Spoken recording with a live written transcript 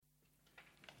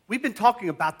We've been talking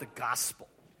about the gospel,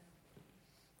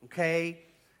 okay?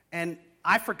 And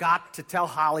I forgot to tell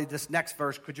Holly this next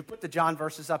verse. Could you put the John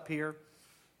verses up here,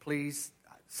 please?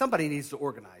 Somebody needs to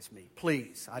organize me,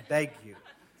 please. I beg you.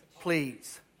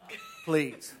 Please.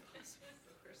 Please.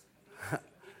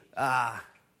 I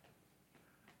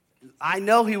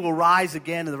know he will rise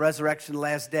again in the resurrection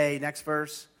last day. Next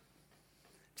verse.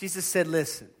 Jesus said,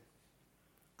 listen,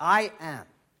 I am.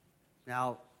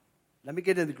 Now, let me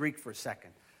get into the Greek for a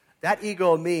second. That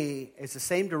ego me is the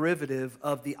same derivative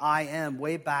of the I am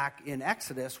way back in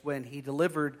Exodus when he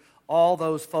delivered all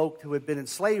those folk who had been in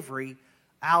slavery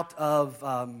out of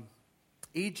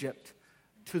Egypt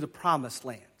to the promised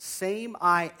land. Same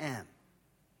I am.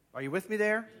 Are you with me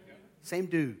there? Same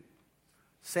dude.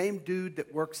 Same dude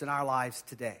that works in our lives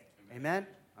today. Amen?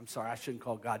 I'm sorry, I shouldn't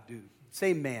call God dude.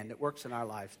 Same man that works in our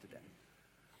lives today.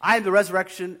 I am the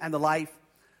resurrection and the life.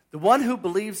 The one who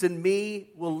believes in me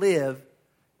will live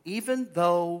even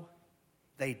though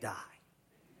they die.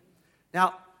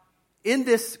 Now, in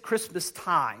this Christmas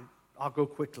time, I'll go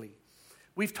quickly,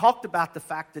 we've talked about the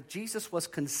fact that Jesus was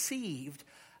conceived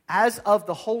as of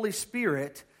the Holy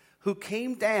Spirit who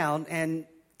came down, and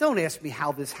don't ask me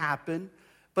how this happened,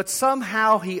 but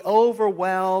somehow he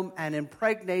overwhelmed and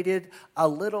impregnated a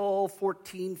little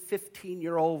 14,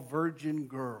 15-year-old virgin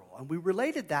girl. And we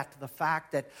related that to the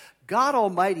fact that God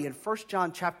Almighty in 1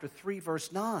 John chapter 3,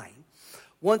 verse 9,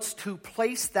 wants to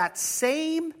place that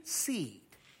same seed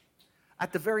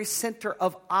at the very center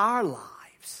of our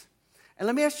lives. And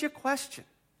let me ask you a question.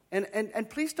 And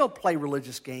please don't play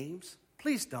religious games.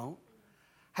 Please don't.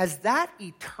 Has that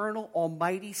eternal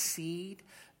almighty seed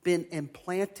been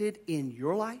implanted in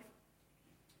your life?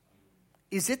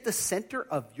 Is it the center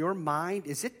of your mind?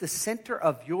 Is it the center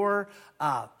of your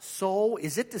soul?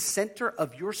 Is it the center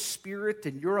of your spirit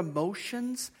and your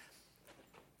emotions?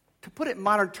 To put it in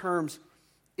modern terms,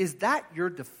 is that your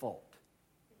default?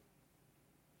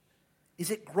 Is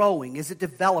it growing? Is it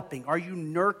developing? Are you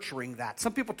nurturing that?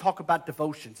 Some people talk about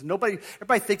devotions. And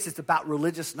everybody thinks it's about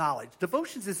religious knowledge.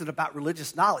 Devotions isn't about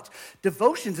religious knowledge.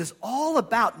 Devotions is all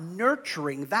about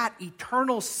nurturing that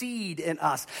eternal seed in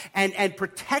us and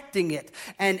protecting it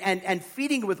and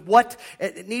feeding it with what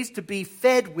it needs to be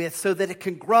fed with so that it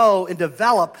can grow and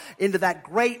develop into that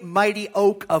great mighty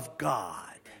oak of God.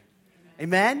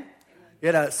 Amen?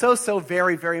 So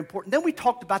very, very important. Then we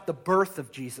talked about the birth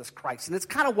of Jesus Christ. And it's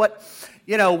kind of what,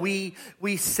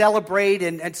 we celebrate.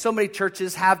 And so many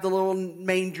churches have the little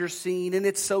manger scene. And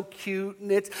it's so cute.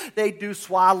 And they do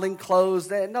swaddling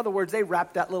clothes. In other words, they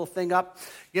wrap that little thing up,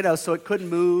 so it couldn't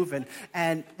move.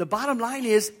 And the bottom line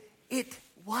is, it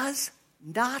was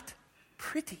not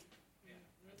pretty.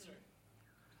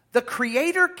 The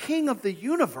creator king of the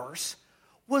universe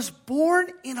was born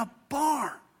in a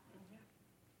barn.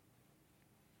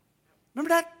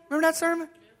 Remember that sermon?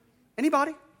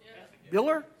 Anybody? Yeah.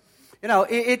 Bueller?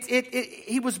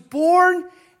 He was born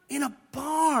in a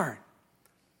barn.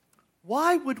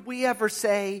 Why would we ever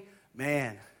say,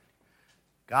 man,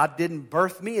 God didn't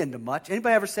birth me into much?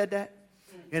 Anybody ever said that?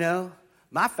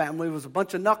 My family was a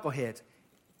bunch of knuckleheads.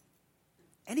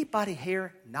 Anybody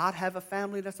here not have a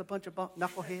family that's a bunch of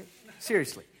knuckleheads?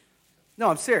 Seriously. No,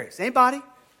 I'm serious. Anybody?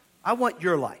 I want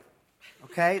your life.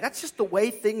 Okay, that's just the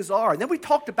way things are. And then we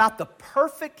talked about the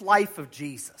perfect life of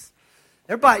Jesus.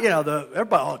 Everybody,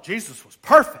 Jesus was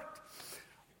perfect.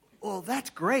 Well,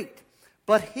 that's great.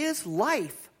 But his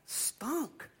life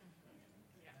stunk.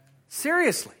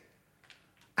 Seriously.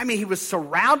 I mean, he was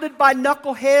surrounded by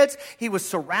knuckleheads. He was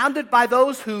surrounded by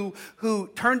those who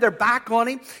turned their back on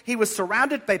him. He was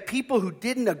surrounded by people who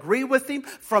didn't agree with him.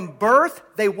 From birth,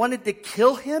 they wanted to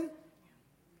kill him.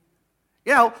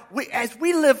 As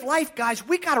we live life, guys,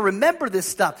 we got to remember this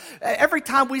stuff. Every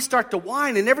time we start to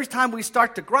whine and every time we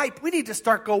start to gripe, we need to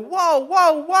start go, whoa,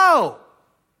 whoa, whoa.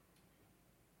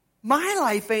 My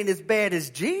life ain't as bad as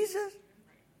Jesus.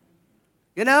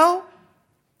 And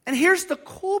here's the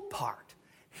cool part.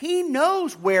 He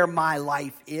knows where my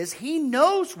life is. He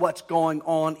knows what's going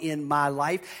on in my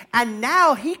life. And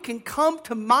now he can come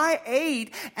to my aid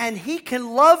and he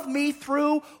can love me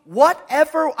through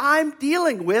whatever I'm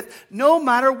dealing with, no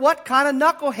matter what kind of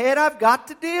knucklehead I've got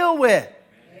to deal with.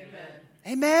 Amen.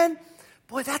 Amen?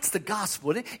 Boy, that's the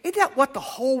gospel. Isn't that what the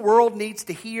whole world needs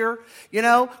to hear?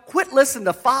 Quit listening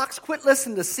to Fox. Quit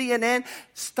listening to CNN.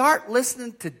 Start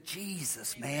listening to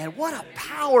Jesus, man. What a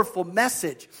powerful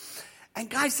message. And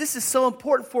guys, this is so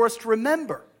important for us to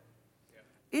remember.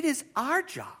 It is our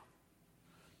job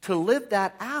to live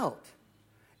that out.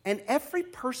 And every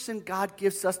person God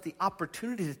gives us the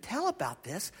opportunity to tell about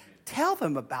this, Tell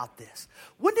them about this.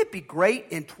 Wouldn't it be great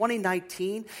in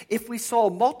 2019 if we saw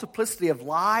a multiplicity of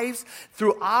lives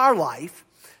through our life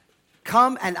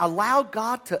come and allow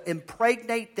God to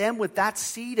impregnate them with that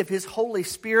seed of His Holy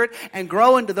Spirit and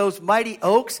grow into those mighty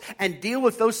oaks and deal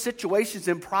with those situations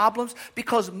and problems?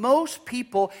 Because most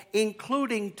people,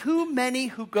 including too many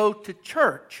who go to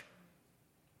church,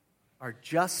 are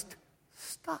just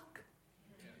stuck.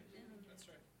 That's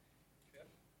right. Yep.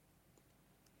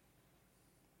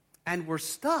 And we're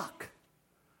stuck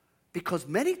because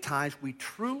many times we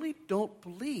truly don't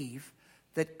believe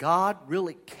that God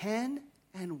really can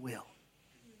and will.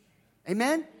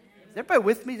 Amen? Is everybody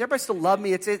with me? Does everybody still love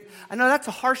me? I know that's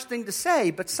a harsh thing to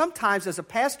say, but sometimes as a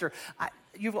pastor,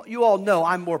 you all know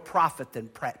I'm more prophet than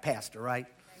pastor, right?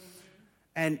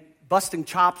 And busting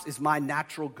chops is my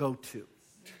natural go-to,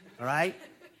 all right?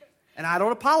 And I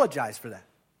don't apologize for that.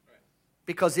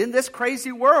 Because in this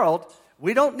crazy world,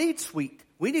 we don't need sweet.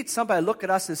 We need somebody to look at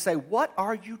us and say, what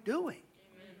are you doing?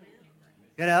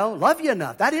 You know, love you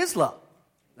enough. That is love,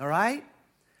 all right?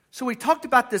 So we talked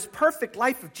about this perfect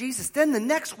life of Jesus. Then the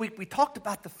next week we talked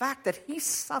about the fact that He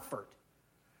suffered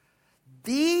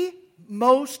the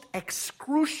most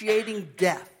excruciating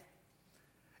death,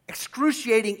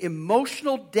 excruciating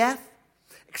emotional death,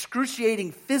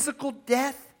 excruciating physical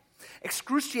death,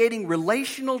 excruciating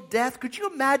relational death. Could you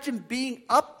imagine being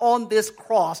up on this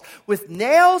cross with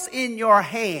nails in your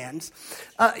hands,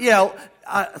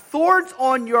 thorns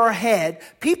on your head?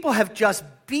 People have just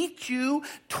beat you,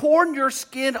 torn your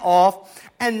skin off,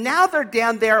 and now they're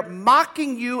down there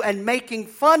mocking you and making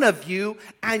fun of you,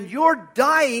 and you're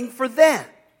dying for them.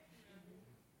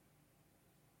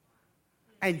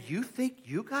 And you think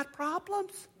you got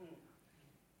problems?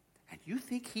 And you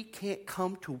think He can't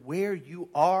come to where you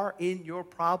are in your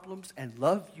problems and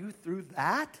love you through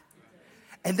that?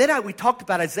 And then we talked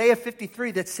about Isaiah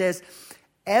 53 that says,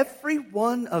 every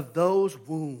one of those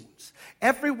wounds,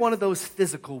 every one of those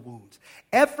physical wounds,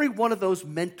 every one of those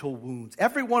mental wounds,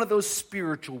 every one of those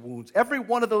spiritual wounds, every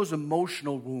one of those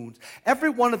emotional wounds, every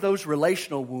one of those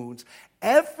relational wounds,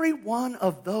 every one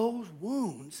of those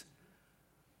wounds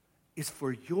is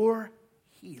for your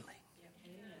healing.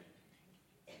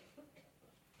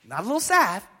 Not a little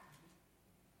salve.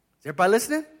 Is everybody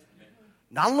listening?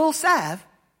 Not a little salve.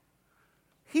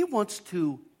 He wants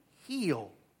to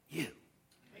heal you.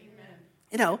 Amen.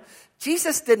 You know,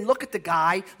 Jesus didn't look at the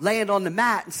guy laying on the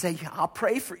mat and say, yeah, I'll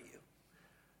pray for you.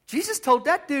 Jesus told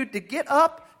that dude to get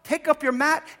up, take up your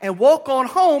mat, and walk on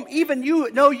home, even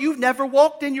you know you've never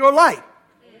walked in your life.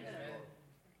 Amen.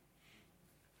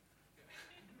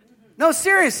 No,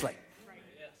 seriously.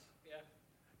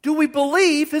 Do we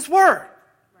believe His word?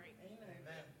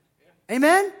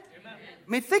 Amen? Amen?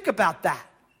 I mean, think about that,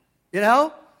 you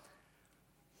know?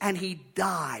 And He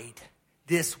died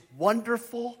this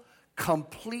wonderful,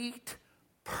 complete,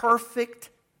 perfect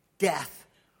death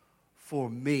for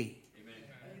me. Amen.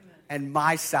 And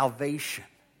my salvation.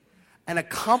 And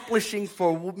accomplishing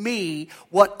for me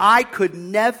what I could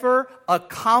never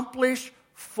accomplish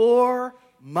for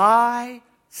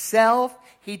myself.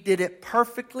 He did it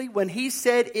perfectly. When He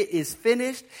said it is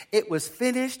finished, it was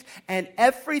finished. And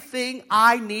everything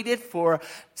I needed for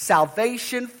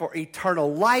salvation, for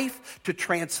eternal life, to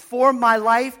transform my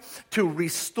life, to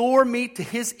restore me to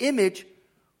His image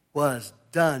was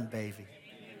done, baby.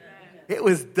 Amen. It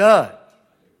was done.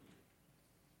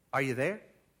 Are you there?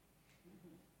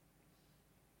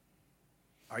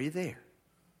 Are you there?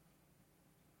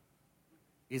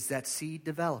 Is that seed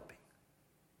developing?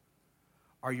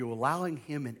 Are you allowing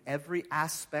Him in every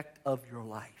aspect of your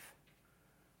life?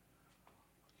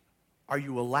 Are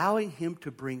you allowing Him to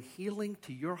bring healing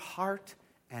to your heart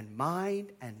and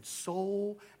mind and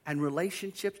soul and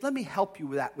relationships? Let me help you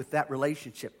with that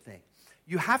relationship thing.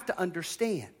 You have to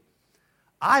understand,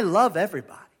 I love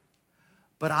everybody,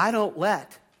 but I don't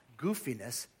let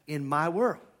goofiness in my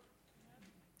world.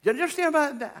 Do you understand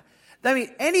about that? I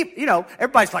mean,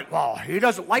 everybody's like, well, he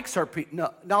doesn't like certain people.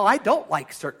 No, I don't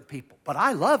like certain people, but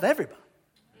I love everybody.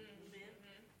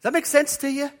 Does that make sense to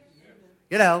you?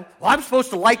 You know, well, I'm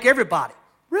supposed to like everybody.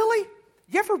 Really?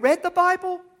 You ever read the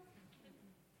Bible?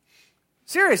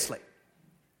 Seriously.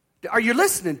 Are you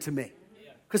listening to me?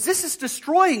 Because this is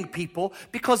destroying people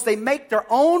because they make their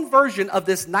own version of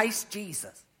this nice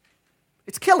Jesus.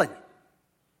 It's killing you.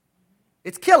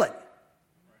 It's killing you.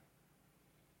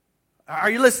 Are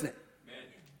you listening?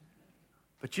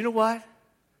 But you know what?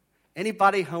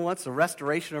 Anybody who wants a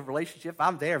restoration of relationship,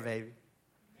 I'm there, baby.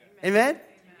 Amen?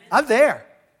 I'm there.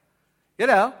 You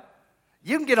know,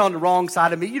 you can get on the wrong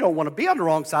side of me. You don't want to be on the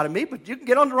wrong side of me, but you can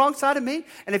get on the wrong side of me.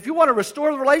 And if you want to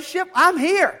restore the relationship, I'm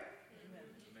here.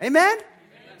 Amen?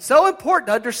 So important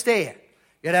to understand,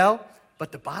 you know.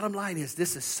 But the bottom line is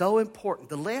this is so important.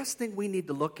 The last thing we need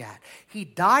to look at, he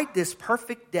died this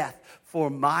perfect death for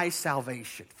my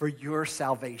salvation, for your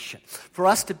salvation, for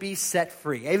us to be set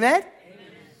free. Amen? Amen.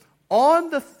 On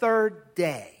the third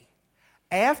day,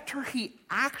 after he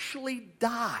actually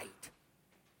died,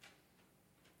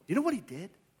 you know what he did?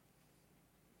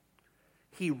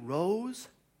 He rose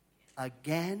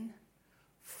again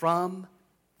from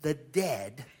the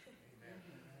dead,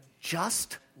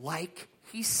 just like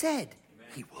he said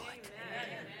he would.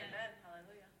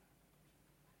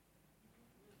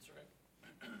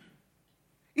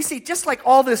 You see, just like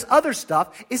all this other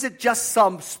stuff isn't just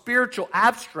some spiritual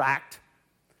abstract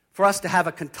for us to have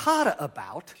a cantata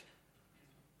about.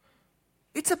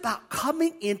 It's about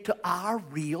coming into our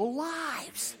real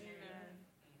lives.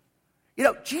 You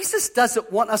know, Jesus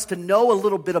doesn't want us to know a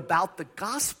little bit about the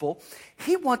gospel.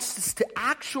 He wants us to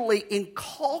actually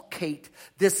inculcate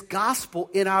this gospel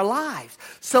in our lives.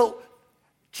 So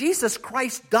Jesus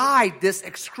Christ died this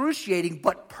excruciating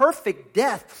but perfect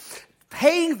death,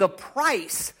 paying the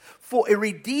price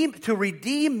to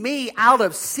redeem me out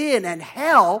of sin and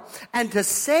hell and to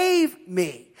save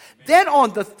me. Then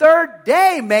on the third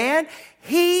day, man,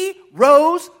 he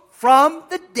rose from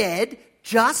the dead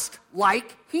just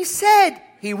like he said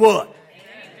he would.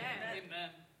 Amen.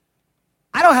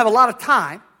 I don't have a lot of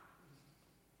time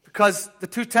because the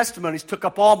two testimonies took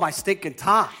up all my stinking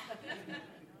time.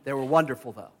 They were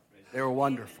wonderful, though. They were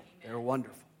wonderful. They were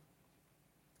wonderful.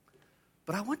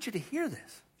 But I want you to hear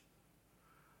this.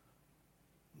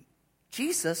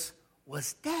 Jesus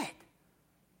was dead.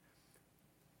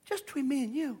 Just between me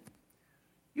and you,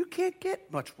 you can't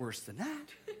get much worse than that.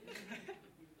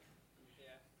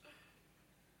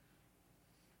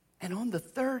 And on the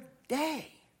third day,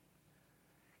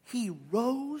 he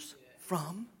rose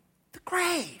from the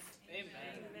grave. Amen.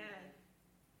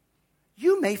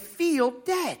 You may feel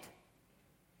dead.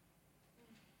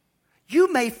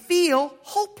 You may feel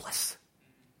hopeless.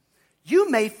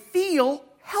 You may feel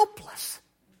helpless.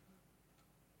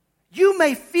 You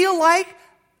may feel like,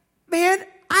 man,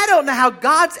 I don't know how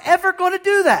God's ever going to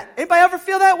do that. Anybody ever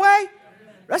feel that way?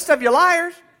 Rest of you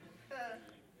liars.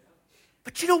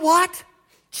 But you know what?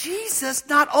 Jesus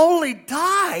not only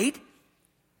died,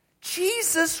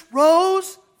 Jesus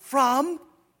rose from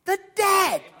the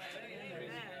dead.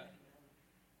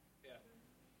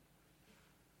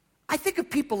 I think of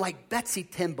people like Betsy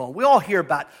Timbone. We all hear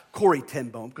about Corrie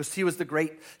Timbone because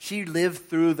she lived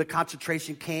through the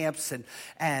concentration camps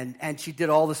and she did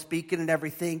all the speaking and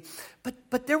everything.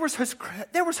 But there was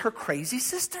her crazy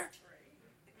sister.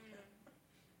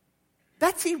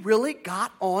 Betsy really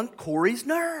got on Corrie's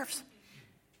nerves.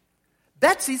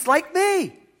 Betsy's like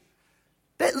me.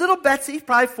 Little Betsy,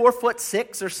 probably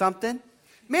 4'6" or something.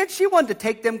 Man, she wanted to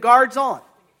take them guards on.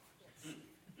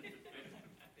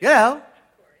 You know.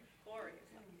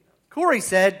 Corrie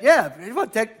said, yeah, you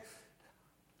want to take...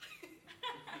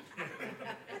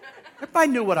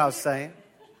 Everybody knew what I was saying.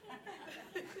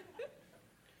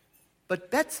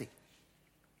 But Betsy,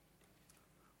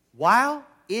 while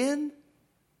in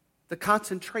the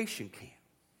concentration camp,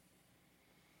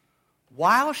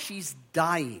 while she's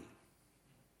dying,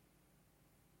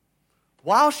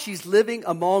 while she's living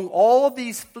among all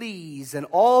these fleas and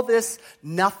all this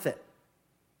nothing,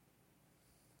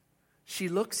 she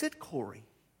looks at Corrie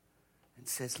and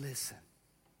says, listen,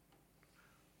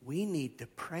 we need to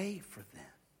pray for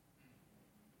them.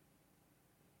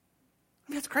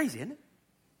 I mean, that's crazy, isn't it?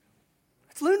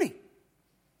 That's loony.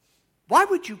 Why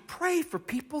would you pray for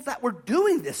people that were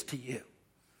doing this to you?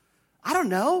 I don't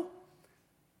know.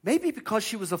 Maybe because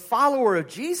she was a follower of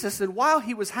Jesus, and while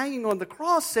he was hanging on the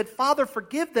cross, said, Father,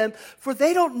 forgive them, for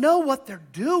they don't know what they're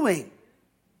doing.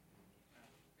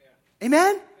 Yeah.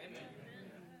 Amen? Amen?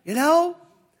 You know,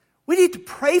 we need to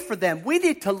pray for them. We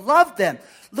need to love them.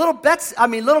 Little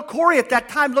Corrie at that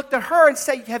time looked at her and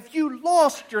said, have you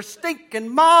lost your stinking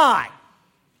mind?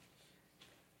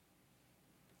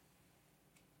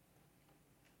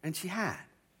 And she had.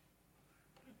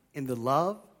 In the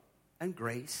love and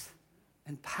grace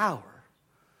and power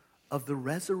of the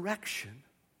resurrection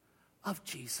of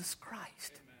Jesus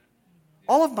Christ. Amen.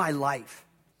 All of my life,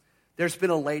 there's been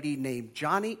a lady named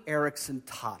Joni Eareckson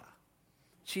Tada.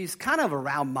 She's kind of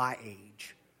around my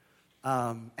age.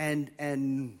 And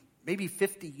maybe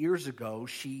 50 years ago,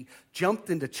 she jumped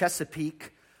into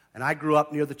Chesapeake, and I grew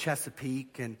up near the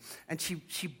Chesapeake, and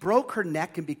she broke her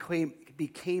neck and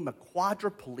became a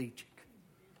quadriplegic,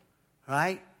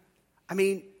 right? I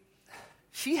mean,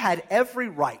 she had every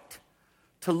right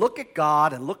to look at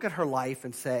God and look at her life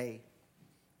and say,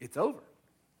 it's over.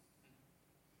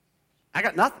 I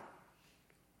got nothing.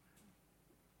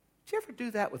 Did you ever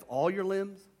do that with all your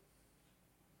limbs?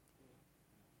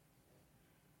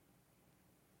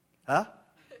 Huh?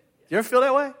 You ever feel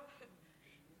that way?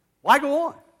 Why go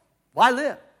on? Why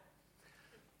live?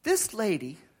 This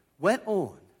lady went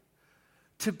on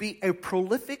to be a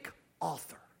prolific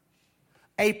author,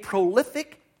 a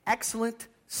prolific, excellent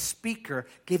speaker,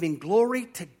 giving glory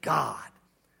to God.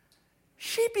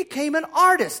 She became an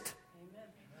artist.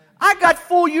 I got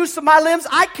full use of my limbs.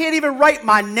 I can't even write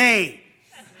my name.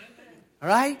 All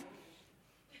right?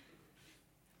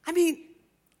 I mean,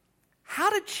 how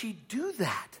did she do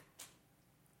that?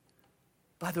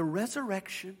 By the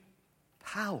resurrection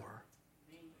power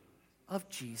of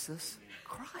Jesus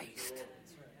Christ.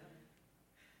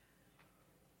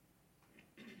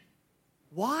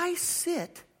 Why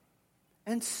sit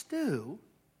and stew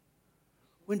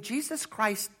when Jesus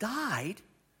Christ died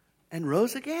and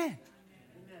rose again?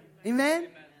 Amen?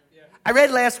 I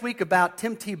read last week about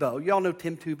Tim Tebow. You all know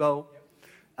Tim Tebow.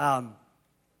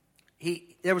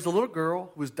 There was a little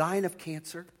girl who was dying of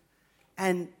cancer,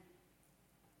 and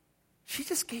she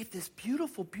just gave this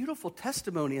beautiful, beautiful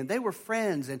testimony, and they were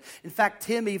friends. And in fact,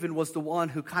 Tim even was the one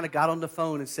who kind of got on the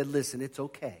phone and said, listen, it's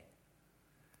okay.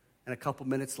 And a couple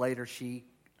minutes later, she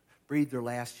breathed her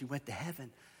last. She went to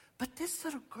heaven. But this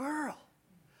little girl,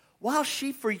 while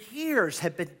she for years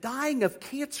had been dying of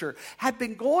cancer, had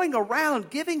been going around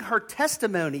giving her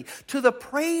testimony to the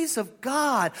praise of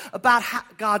God about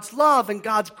God's love and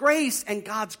God's grace and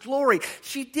God's glory.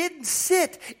 She didn't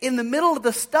sit in the middle of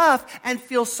the stuff and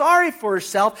feel sorry for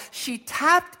herself. She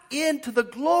tapped into the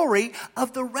glory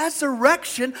of the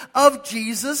resurrection of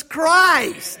Jesus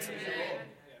Christ. Amen.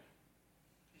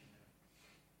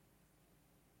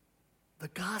 The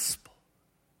gospel.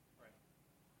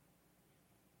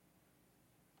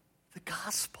 The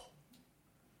gospel.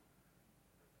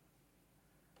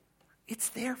 It's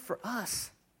there for us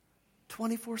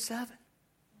 24/7.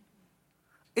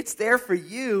 It's there for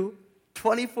you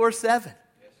 24/7.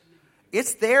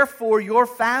 It's there for your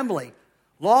family,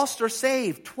 lost or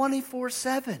saved,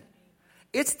 24/7.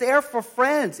 It's there for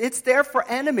friends. It's there for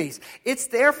enemies. It's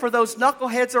there for those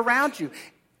knuckleheads around you.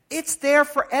 It's there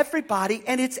for everybody,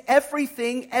 and it's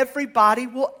everything everybody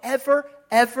will ever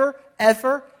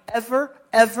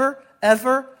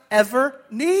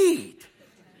need.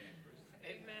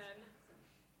 Amen.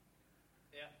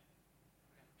 Yeah.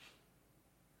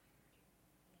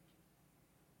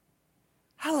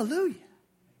 Hallelujah.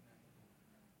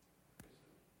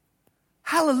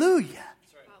 Hallelujah.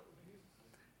 That's right.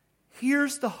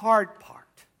 Here's the hard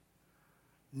part.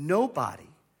 Nobody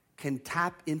can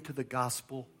tap into the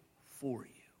gospel for you.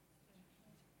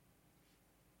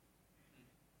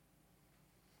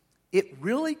 It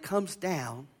really comes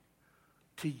down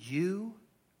to you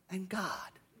and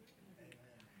God.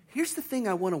 Here's the thing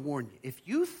I want to warn you. If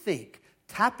you think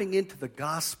tapping into the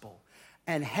gospel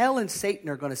and hell and Satan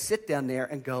are going to sit down there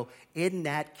and go, isn't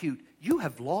that cute? You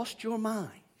have lost your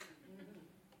mind.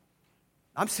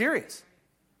 I'm serious.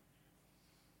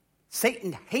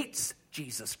 Satan hates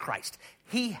Jesus Christ.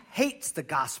 He hates the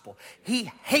gospel.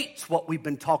 He hates what we've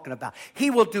been talking about.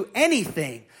 He will do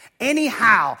anything,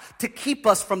 anyhow, to keep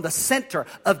us from the center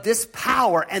of this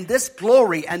power and this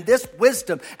glory and this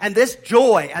wisdom and this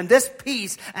joy and this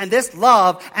peace and this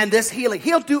love and this healing.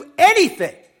 He'll do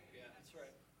anything. Yeah, that's right.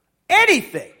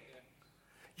 Anything.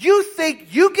 You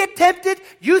think you get tempted,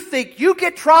 you think you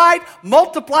get tried,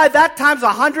 multiply that times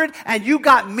 100, and you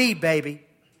got me, baby.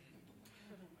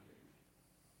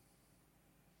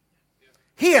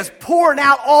 He is pouring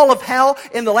out all of hell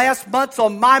in the last months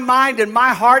on my mind and my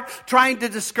heart, trying to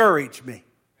discourage me.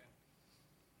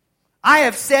 I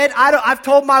have said, I've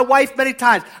told my wife many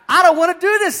times, I don't want to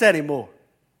do this anymore.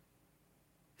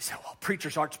 You say, well,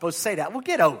 preachers aren't supposed to say that. Well,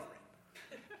 get over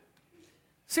it.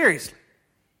 Seriously.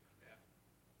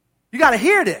 You got to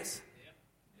hear this.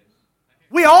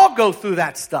 We all go through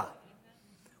that stuff.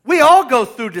 We all go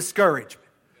through discouragement.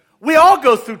 We all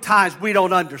go through times we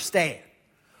don't understand.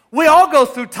 We all go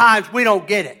through times we don't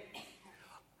get it.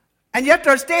 And you have to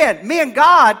understand, me and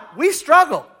God, we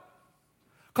struggle.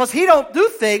 Because He don't do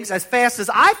things as fast as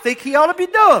I think He ought to be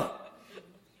doing.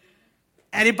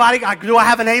 Anybody, do I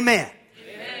have an amen?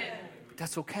 Amen. But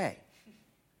that's okay.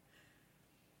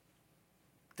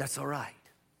 That's all right.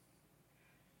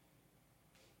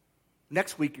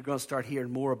 Next week, you're going to start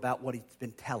hearing more about what He's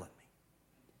been telling me.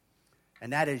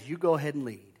 And that is, you go ahead and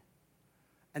lead.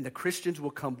 And the Christians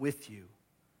will come with you.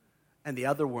 And the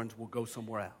other ones will go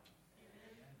somewhere else.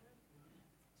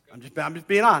 I'm just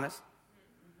being honest.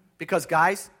 Because,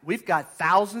 guys, we've got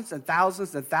thousands and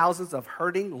thousands and thousands of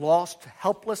hurting, lost,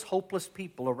 helpless, hopeless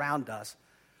people around us.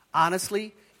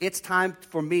 Honestly, it's time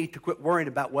for me to quit worrying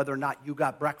about whether or not you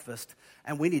got breakfast,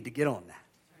 and we need to get on that.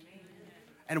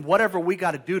 And whatever we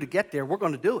got to do to get there, we're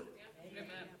going to do it.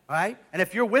 All right? And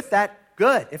if you're with that,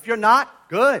 good. If you're not,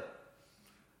 good.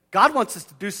 God wants us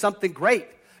to do something great.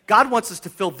 God wants us to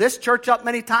fill this church up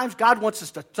many times. God wants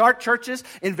us to start churches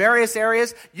in various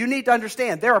areas. You need to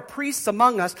understand, there are priests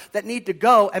among us that need to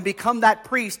go and become that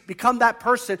priest, become that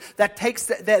person that takes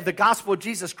the gospel of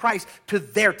Jesus Christ to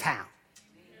their town.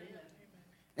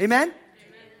 Amen? Amen?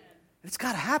 It's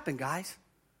got to happen, guys.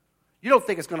 You don't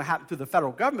think it's going to happen through the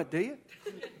federal government, do you?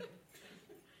 You're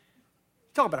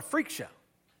talking about a freak show.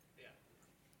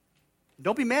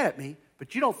 Don't be mad at me,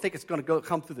 but you don't think it's going to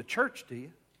come through the church, do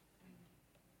you?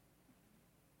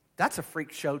 That's a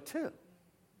freak show too.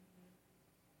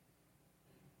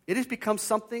 It has become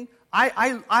something,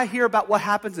 I hear about what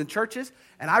happens in churches,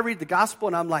 and I read the gospel,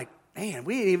 and I'm like, man,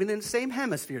 we ain't even in the same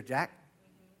hemisphere, Jack.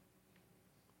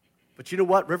 But you know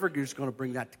what? Riverview's going to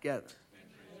bring that together.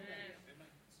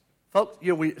 Folks,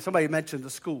 somebody mentioned the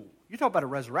school. You talk about a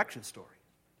resurrection story.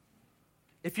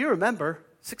 If you remember,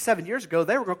 6-7 years ago,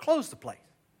 they were going to close the place.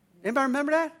 Anybody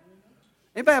remember that?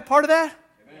 Anybody a part of that?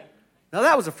 Amen. Now,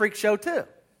 that was a freak show, too.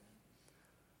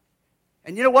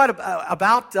 And you know what?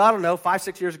 About,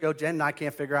 5-6 years ago, Jen and I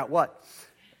can't figure out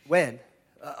when,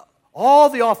 all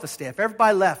the office staff,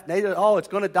 everybody left. They said, it's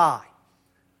going to die.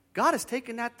 God has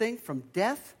taken that thing from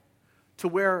death to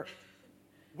where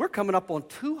we're coming up on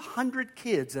 200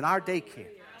 kids in our daycare.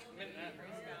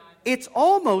 It's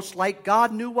almost like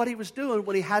God knew what he was doing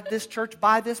when he had this church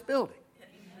buy this building.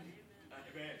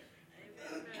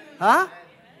 Huh?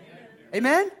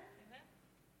 Amen?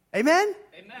 Amen?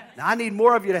 Now, I need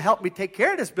more of you to help me take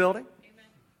care of this building.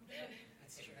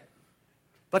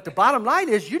 But the bottom line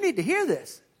is, you need to hear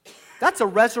this. That's a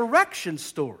resurrection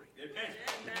story.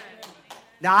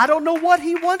 Now, I don't know what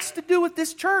he wants to do with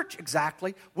this church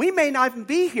exactly. We may not even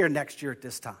be here next year at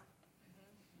this time.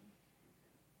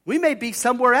 We may be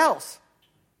somewhere else.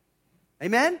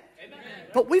 Amen? Amen.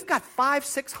 But we've got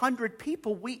 500-600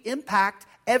 people we impact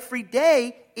every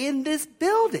day in this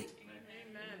building.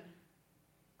 Amen.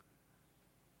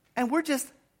 And we're just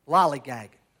lollygagging.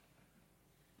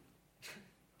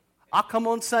 I'll come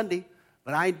on Sunday,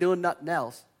 but I ain't doing nothing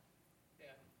else. Yeah.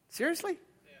 Seriously?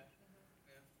 Yeah.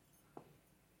 Yeah.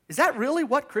 Is that really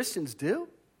what Christians do?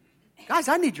 Guys,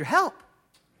 I need your help.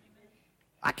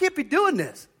 I can't be doing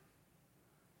this.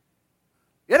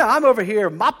 I'm over here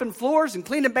mopping floors and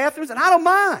cleaning bathrooms, and I don't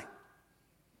mind.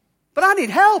 But I need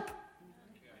help.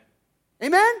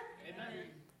 Amen? Amen?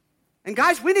 And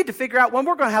guys, we need to figure out when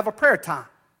we're going to have a prayer time.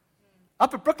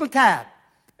 Up at Brooklyn Tab,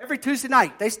 every Tuesday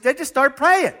night, they just started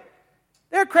praying.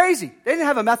 They're crazy. They didn't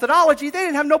have a methodology. They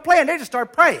didn't have no plan. They just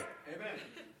started praying. Amen.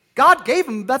 God gave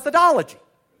them a methodology.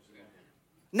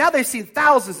 Now they've seen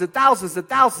thousands and thousands and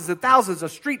thousands and thousands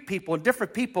of street people and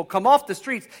different people come off the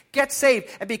streets, get saved,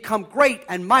 and become great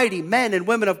and mighty men and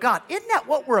women of God. Isn't that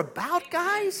what we're about,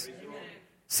 guys?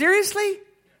 Seriously?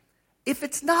 If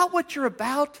it's not what you're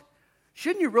about,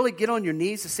 shouldn't you really get on your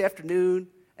knees this afternoon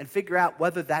and figure out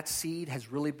whether that seed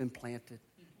has really been planted?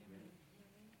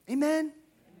 Amen?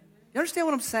 You understand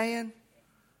what I'm saying?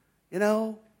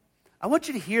 I want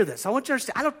you to hear this. I want you to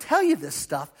understand. I don't tell you this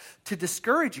stuff to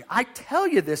discourage you. I tell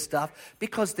you this stuff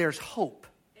because there's hope.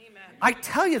 Amen. I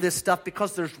tell you this stuff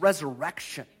because there's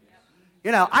resurrection.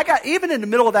 Even in the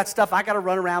middle of that stuff, I got to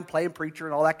run around playing preacher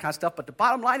and all that kind of stuff. But the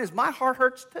bottom line is my heart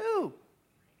hurts too.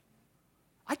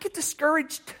 I get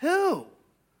discouraged too.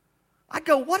 I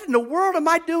go, what in the world am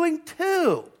I doing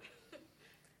too?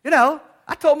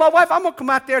 I told my wife, I'm going to come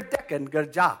out there at DECA and get a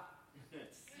job.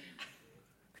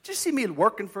 Could you see me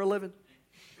working for a living?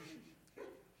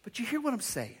 But you hear what I'm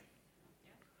saying?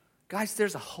 Guys,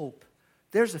 there's a hope.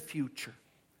 There's a future.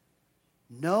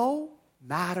 No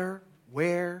matter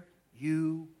where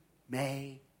you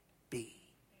may be.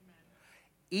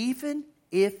 Even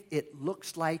if it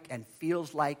looks like and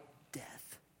feels like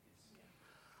death.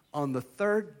 On the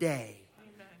third day,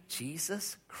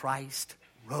 Jesus Christ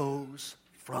rose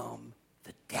from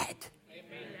the dead.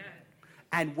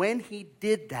 And when he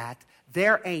did that,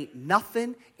 there ain't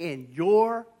nothing in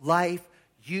your life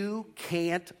you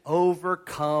can't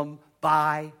overcome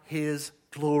by his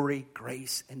glory,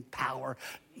 grace, and power,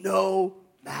 no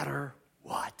matter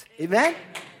what. Amen?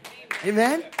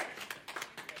 Amen?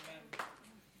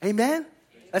 Amen?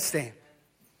 Let's stand.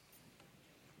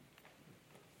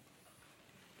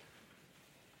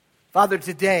 Father,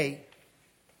 today,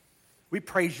 we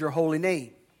praise your holy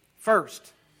name.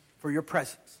 First, for your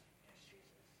presence.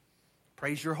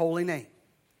 Praise your holy name.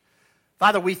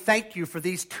 Father, we thank you for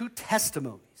these two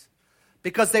testimonies.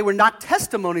 Because they were not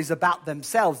testimonies about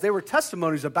themselves. They were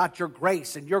testimonies about your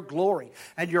grace and your glory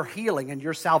and your healing and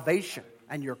your salvation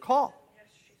and your call.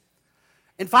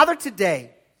 And Father, today,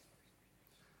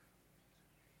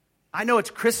 I know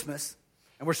it's Christmas,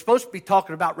 and we're supposed to be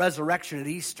talking about resurrection at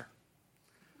Easter.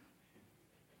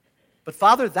 But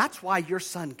Father, that's why your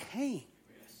Son came.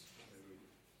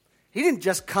 He didn't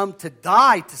just come to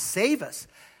die to save us.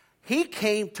 He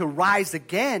came to rise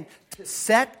again to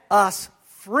set us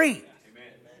free.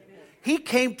 He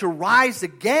came to rise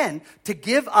again to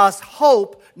give us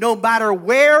hope no matter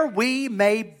where we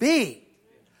may be.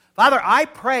 Father, I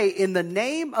pray in the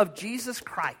name of Jesus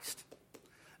Christ,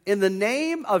 in the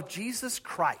name of Jesus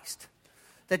Christ,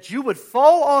 that you would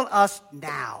fall on us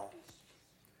now.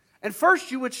 And first,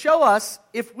 you would show us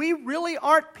if we really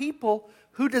aren't people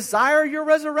who desire your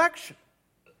resurrection.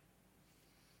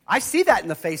 I see that in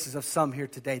the faces of some here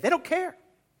today. They don't care.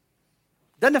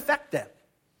 Doesn't affect them.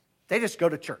 They just go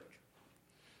to church.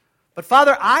 But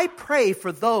Father, I pray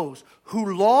for those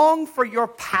who long for your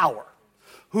power,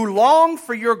 who long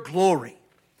for your glory,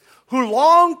 who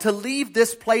long to leave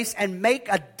this place and make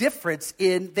a difference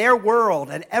in their world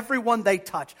and everyone they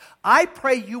touch. I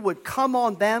pray you would come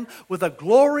on them with a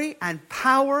glory and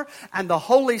power and the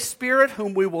Holy Spirit,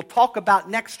 whom we will talk about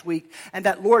next week, and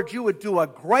that, Lord, you would do a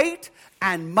great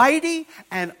and mighty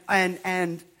and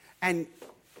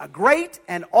a great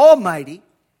and almighty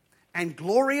and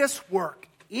glorious work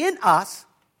in us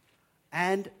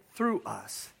and through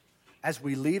us as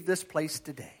we leave this place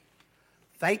today.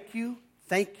 Thank you,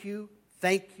 thank you,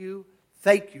 thank you,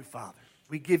 thank you, Father.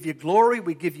 We give you glory,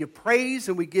 we give you praise,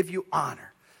 and we give you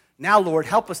honor. Now, Lord,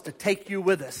 help us to take you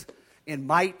with us in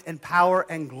might and power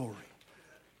and glory.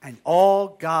 And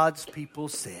all God's people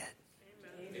said,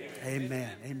 amen, amen.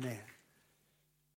 Amen.